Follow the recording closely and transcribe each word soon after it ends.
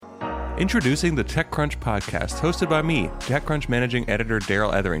Introducing the TechCrunch Podcast, hosted by me, TechCrunch Managing Editor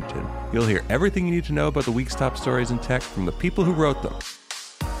Darrell Etherington. You'll hear everything you need to know about the week's top stories in tech from the people who wrote them.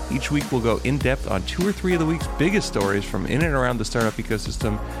 Each week we'll go in-depth on 2 or 3 of the week's biggest stories from in and around the startup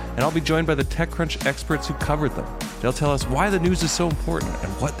ecosystem, and I'll be joined by the TechCrunch experts who covered them. They'll tell us why the news is so important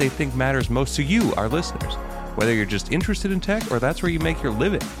and what they think matters most to you, our listeners. Whether you're just interested in tech or that's where you make your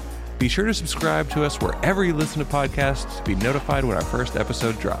living. Be sure to subscribe to us wherever you listen to podcasts to be notified when our first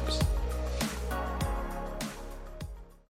episode drops.